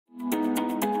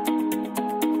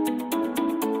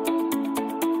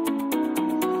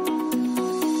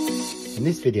In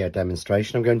this video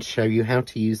demonstration, I'm going to show you how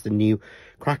to use the new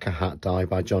cracker hat die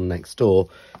by John Next Door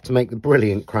to make the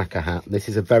brilliant cracker hat. This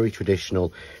is a very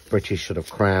traditional British sort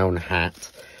of crown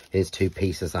hat. Here's two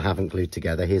pieces I haven't glued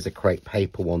together. Here's a crepe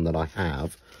paper one that I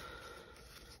have.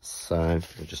 So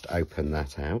we'll just open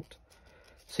that out.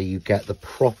 So you get the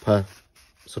proper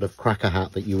sort of cracker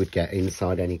hat that you would get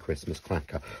inside any Christmas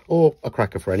cracker, or a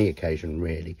cracker for any occasion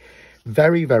really.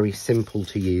 Very, very simple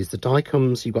to use. The die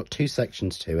comes, you've got two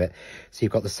sections to it. So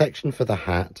you've got the section for the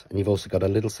hat, and you've also got a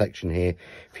little section here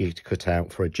for you to cut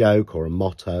out for a joke or a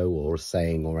motto or a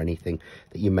saying or anything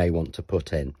that you may want to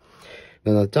put in.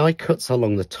 Now the die cuts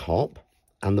along the top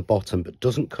and the bottom, but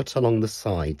doesn't cut along the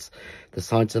sides. The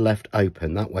sides are left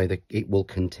open, that way it will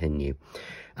continue.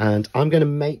 And I'm going to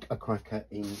make a cracker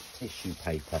in tissue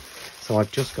paper. So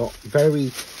I've just got very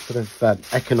sort of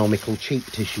economical, cheap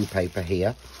tissue paper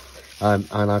here. And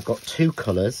I've got two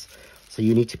colours, so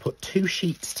you need to put two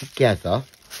sheets together.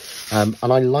 And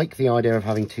I like the idea of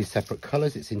having two separate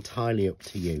colours. It's entirely up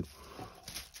to you.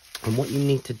 And what you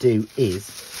need to do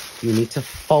is you need to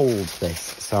fold this.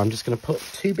 So I'm just going to put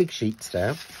two big sheets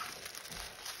down,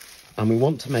 and we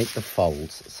want to make the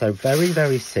folds. So very,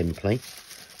 very simply,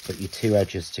 put your two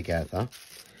edges together,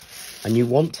 and you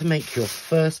want to make your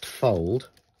first fold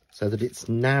so that it's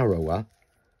narrower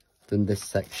than this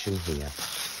section here.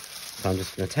 So I'm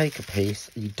just going to take a piece.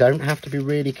 You don't have to be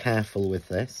really careful with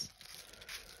this,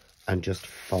 and just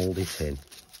fold it in.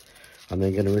 And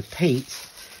then going to repeat,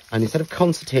 and instead of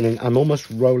concertinaing, I'm almost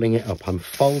rolling it up. I'm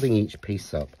folding each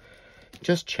piece up.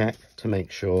 Just check to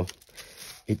make sure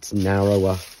it's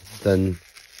narrower than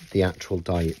the actual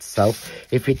die itself.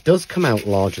 If it does come out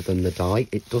larger than the die,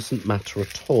 it doesn't matter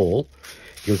at all.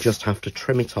 You'll just have to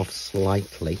trim it off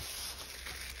slightly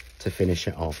to finish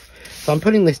it off. So I'm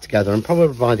putting this together, and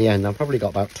probably by the end I've probably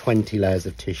got about 20 layers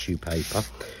of tissue paper,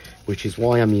 which is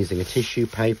why I'm using a tissue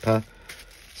paper,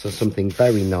 so something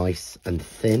very nice and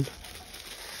thin.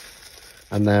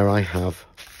 And there I have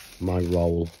my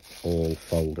roll all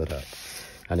folded up.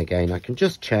 And again, I can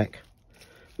just check,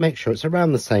 make sure it's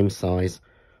around the same size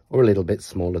or a little bit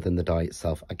smaller than the die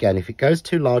itself. Again, if it goes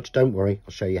too large, don't worry,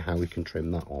 I'll show you how we can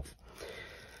trim that off.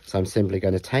 So I'm simply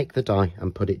going to take the die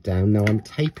and put it down. Now I'm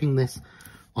taping this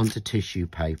onto tissue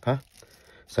paper.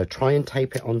 So try and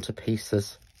tape it onto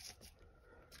pieces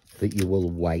that you will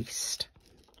waste,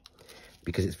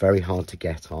 because it's very hard to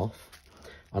get off.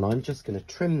 And I'm just going to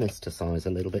trim this to size a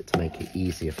little bit to make it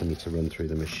easier for me to run through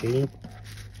the machine.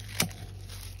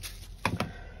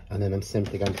 And then I'm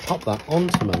simply going to pop that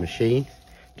onto my machine.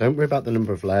 Don't worry about the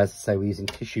number of layers, so we're using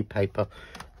tissue paper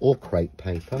or crepe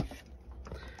paper.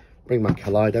 Bring my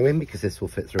Kaleido in, because this will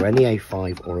fit through any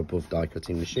A5 or above die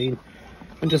cutting machine,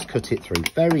 and just cut it through.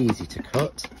 Very easy to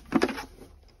cut.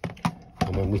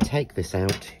 And when we take this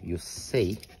out, you'll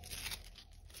see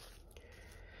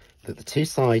that the two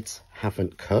sides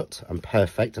haven't cut and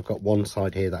perfect. I've got one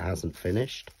side here that hasn't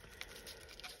finished.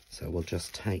 So we'll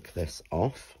just take this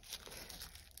off.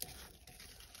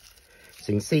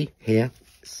 So you can see here,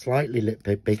 slightly a little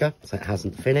bit bigger, so it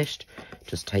hasn't finished.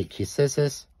 Just take your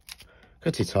scissors,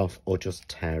 cut it off, or just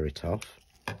tear it off.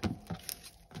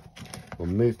 We'll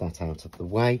move that out of the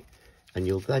way, and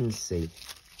you'll then see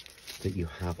that you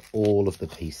have all of the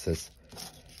pieces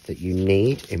that you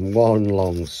need in one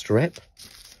long strip.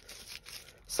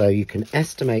 So you can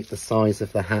estimate the size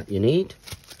of the hat you need.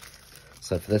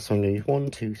 So for this one, I'm going to use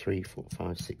 1, 2, 3, 4,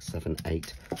 5, 6, 7,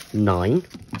 8, 9.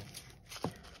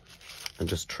 And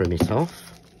just trim it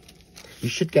off. You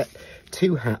should get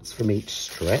 2 hats from each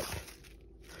strip.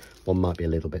 One might be a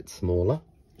little bit smaller.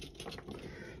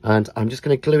 And I'm just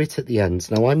going to glue it at the ends.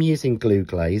 Now I'm using glue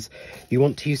glaze. You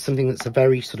want to use something that's a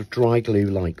very sort of dry glue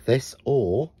like this,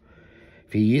 or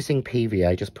if you're using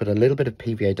PVA, just put a little bit of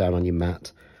PVA down on your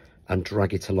mat and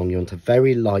drag it along. You want a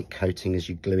very light coating as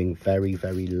you're gluing very,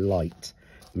 very light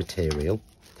material.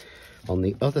 On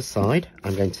the other side,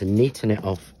 I'm going to neaten it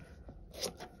off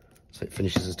so it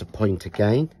finishes at a point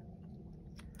again,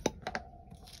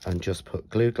 and just put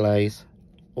glue glaze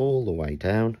all the way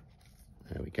down.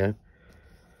 There we go.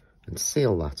 And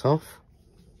seal that off.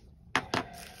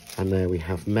 And there we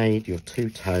have made your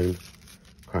two-tone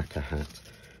cracker hat,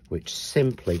 which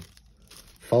simply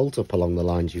folds up along the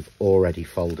lines you've already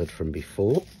folded from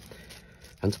before.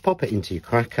 And to pop it into your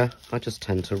cracker, I just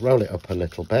tend to roll it up a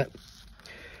little bit.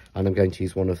 And I'm going to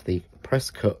use one of the press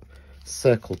cut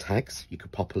circle tags. You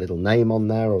could pop a little name on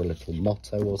there or a little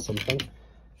motto or something.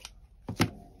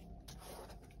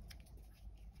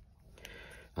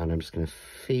 And I'm just going to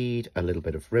feed a little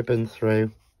bit of ribbon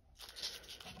through,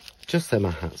 just so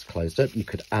my hat's closed up. You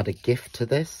could add a gift to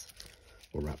this,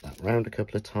 or wrap that round a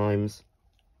couple of times.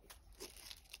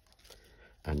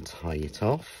 and tie it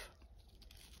off.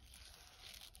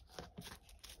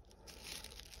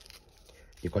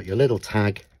 You've got your little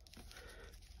tag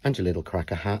and your little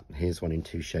cracker hat. Here's one in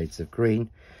 2 shades of green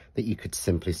that you could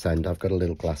simply send. I've got a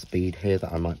little glass bead here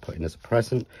that I might put in as a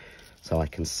present, so I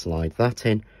can slide that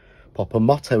in, pop a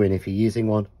motto in if you're using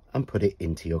one, and put it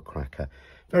into your cracker.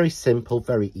 Very simple,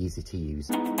 very easy to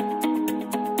use.